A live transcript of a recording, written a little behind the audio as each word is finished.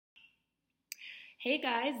Hey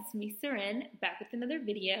guys, it's me, Seren, back with another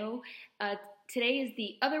video. Today is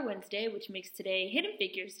the other Wednesday, which makes today Hidden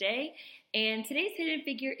Figures Day. And today's hidden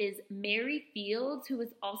figure is Mary Fields, who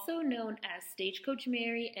is also known as Stagecoach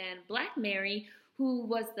Mary and Black Mary, who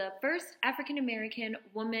was the first African American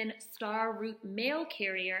woman star route mail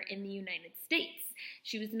carrier in the United States.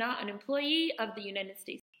 She was not an employee of the United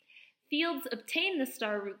States. Fields obtained the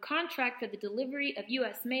Star Route contract for the delivery of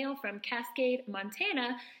U.S. mail from Cascade,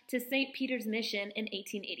 Montana to St. Peter's Mission in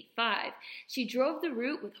 1885. She drove the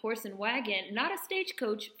route with horse and wagon, not a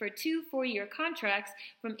stagecoach, for two four-year contracts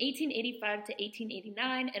from 1885 to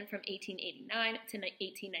 1889 and from 1889 to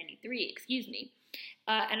 1893,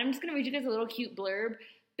 And I'm just going to read you guys a little cute blurb.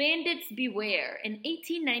 Bandits beware. In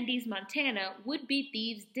 1890s Montana, would-be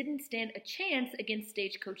thieves didn't stand a chance against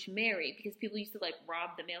Stagecoach Mary because people used to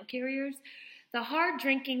rob the mail carriers. The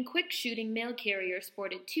hard-drinking, quick-shooting mail carrier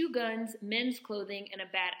sported two guns, men's clothing, and a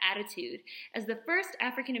bad attitude. As the first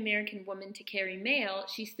African-American woman to carry mail,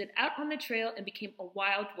 she stood out on the trail and became a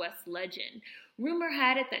Wild West legend. Rumor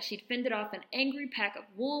had it that she'd fended off an angry pack of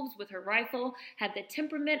wolves with her rifle, had the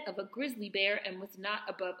temperament of a grizzly bear, and was not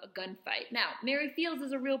above a gunfight. Now, Mary Fields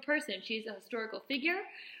is a real person. She's a historical figure,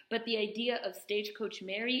 but the idea of Stagecoach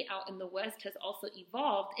Mary out in the West has also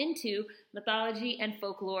evolved into mythology and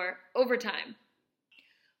folklore over time.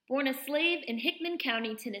 Born a slave in Hickman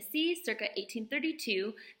County, Tennessee, circa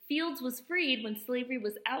 1832, Fields was freed when slavery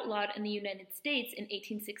was outlawed in the United States in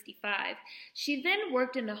 1865. She then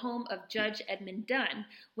worked in the home of Judge Edmund Dunne.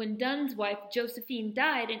 When Dunne's wife Josephine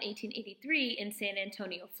died in 1883 in San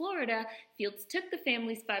Antonio, Florida, Fields took the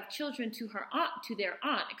family's 5 children to their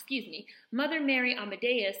aunt, Mother Mary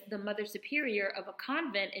Amadeus, the Mother Superior of a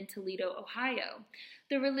convent in Toledo, Ohio.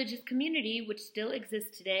 The religious community, which still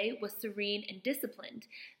exists today, was serene and disciplined.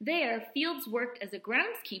 There, Fields worked as a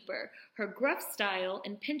groundskeeper. Her gruff style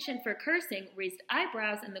and penchant for cursing raised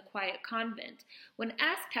eyebrows in the quiet convent. When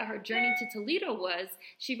asked how her journey to Toledo was,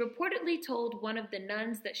 she reportedly told one of the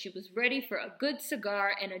nuns that she was ready for a good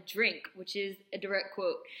cigar and a drink, which is a direct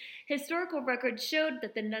quote. Historical records showed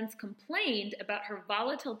that the nuns complained about her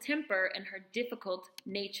volatile temper and her difficult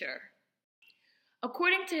nature.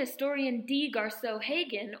 According to historian D. Garceau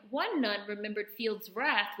Hagen, one nun remembered Fields'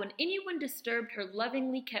 wrath when anyone disturbed her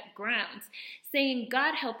lovingly kept grounds, saying,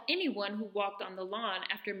 "God help anyone who walked on the lawn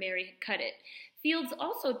after Mary had cut it." Fields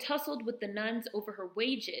also tussled with the nuns over her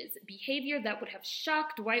wages, behavior that would have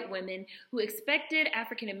shocked white women who expected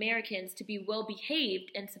African Americans to be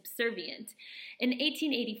well-behaved and subservient. In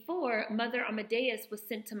 1884, Mother Amadeus was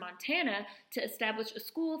sent to Montana to establish a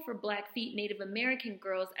school for Blackfeet Native American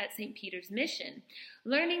girls at St. Peter's Mission.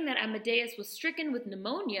 Learning that Amadeus was stricken with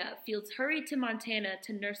pneumonia, Fields hurried to Montana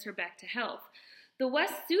to nurse her back to health. The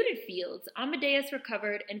West suited Fields. Amadeus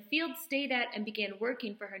recovered, and Fields stayed at and began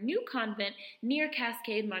working for her new convent near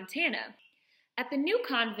Cascade, Montana. At the new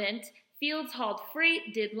convent, Fields hauled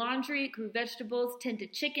freight, did laundry, grew vegetables,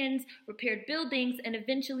 tended chickens, repaired buildings, and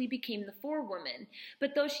eventually became the forewoman.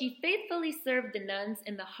 But though she faithfully served the nuns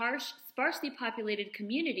in the harsh, sparsely populated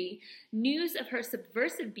community, news of her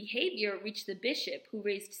subversive behavior reached the bishop, who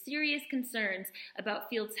raised serious concerns about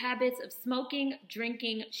Fields' habits of smoking,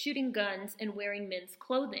 drinking, shooting guns, and wearing men's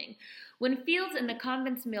clothing. When Fields and the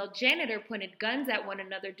convent's male janitor pointed guns at one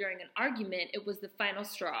another during an argument, it was the final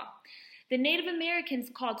straw. The Native Americans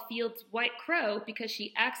called Fields White Crow because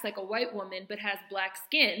she acts like a white woman but has black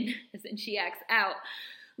skin, as in she acts out.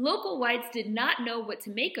 Local whites did not know what to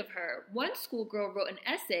make of her. One schoolgirl wrote an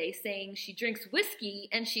essay saying she drinks whiskey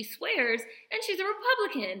and she swears and she's a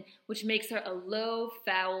Republican, which makes her a low,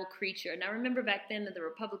 foul creature. Now remember back then that the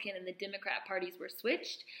Republican and the Democrat parties were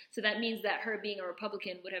switched, so that means that her being a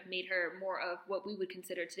Republican would have made her more of what we would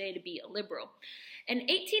consider today to be a liberal. In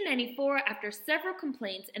 1894, after several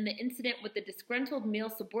complaints and the incident with the disgruntled male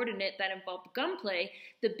subordinate that involved gunplay,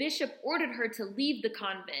 the bishop ordered her to leave the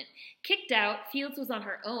convent. Kicked out, Fields was on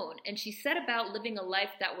her own, and she set about living a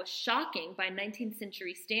life that was shocking by 19th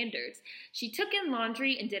century standards. She took in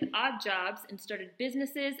laundry and did odd jobs and started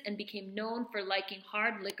businesses and became known for liking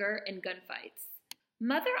hard liquor and gunfights.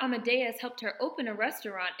 Mother Amadeus helped her open a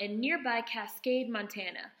restaurant in nearby Cascade,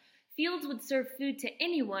 Montana. Fields would serve food to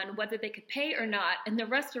anyone, whether they could pay or not, and the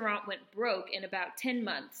restaurant went broke in about 10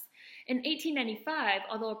 months. In 1895,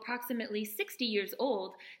 although approximately 60 years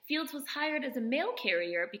old, Fields was hired as a mail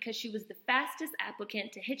carrier because she was the fastest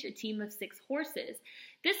applicant to hitch a team of 6 horses.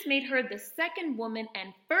 This made her the second woman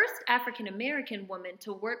and first African-American woman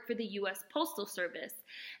to work for the U.S. Postal Service.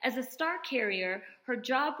 As a star carrier, her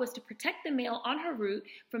job was to protect the mail on her route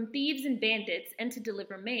from thieves and bandits and to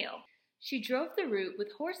deliver mail. She drove the route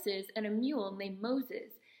with horses and a mule named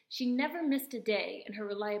Moses. She never missed a day, and her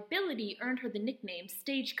reliability earned her the nickname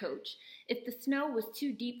Stagecoach. If the snow was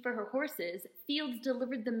too deep for her horses, Fields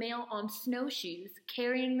delivered the mail on snowshoes,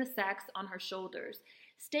 carrying the sacks on her shoulders.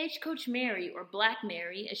 Stagecoach Mary, or Black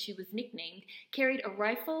Mary as she was nicknamed, carried a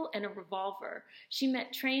rifle and a revolver. She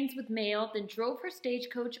met trains with mail, then drove her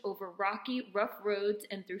stagecoach over rocky, rough roads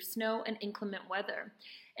and through snow and inclement weather.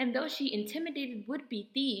 And though she intimidated would-be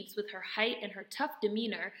thieves with her height and her tough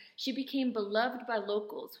demeanor, she became beloved by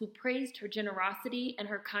locals who praised her generosity and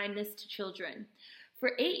her kindness to children.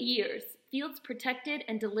 For 8 years, Fields protected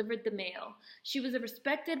and delivered the mail. She was a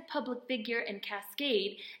respected public figure in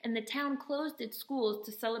Cascade, and the town closed its schools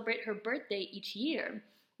to celebrate her birthday each year.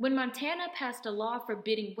 When Montana passed a law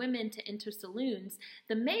forbidding women to enter saloons,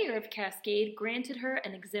 the mayor of Cascade granted her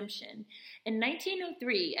an exemption. In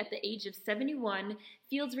 1903, at the age of 71,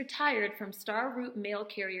 Fields retired from Star Route mail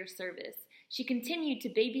carrier service. She continued to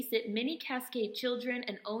babysit many Cascade children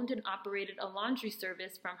and owned and operated a laundry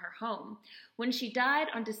service from her home. When she died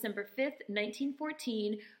on December 5,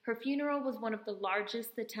 1914, her funeral was one of the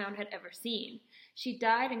largest the town had ever seen. She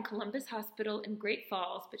died in Columbus Hospital in Great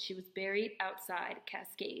Falls, but she was buried outside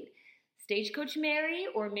Cascade. Stagecoach Mary,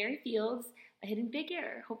 or Mary Fields, a hidden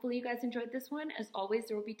figure. Hopefully you guys enjoyed this one. As always,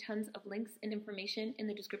 there will be tons of links and information in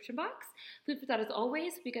the description box. Food for thought as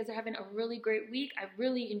always. Hope you guys are having a really great week. I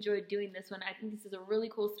really enjoyed doing this one. I think this is a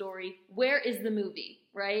really cool story. Where is the movie,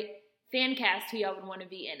 right? Fan cast who y'all would want to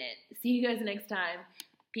be in it. See you guys next time.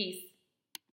 Peace.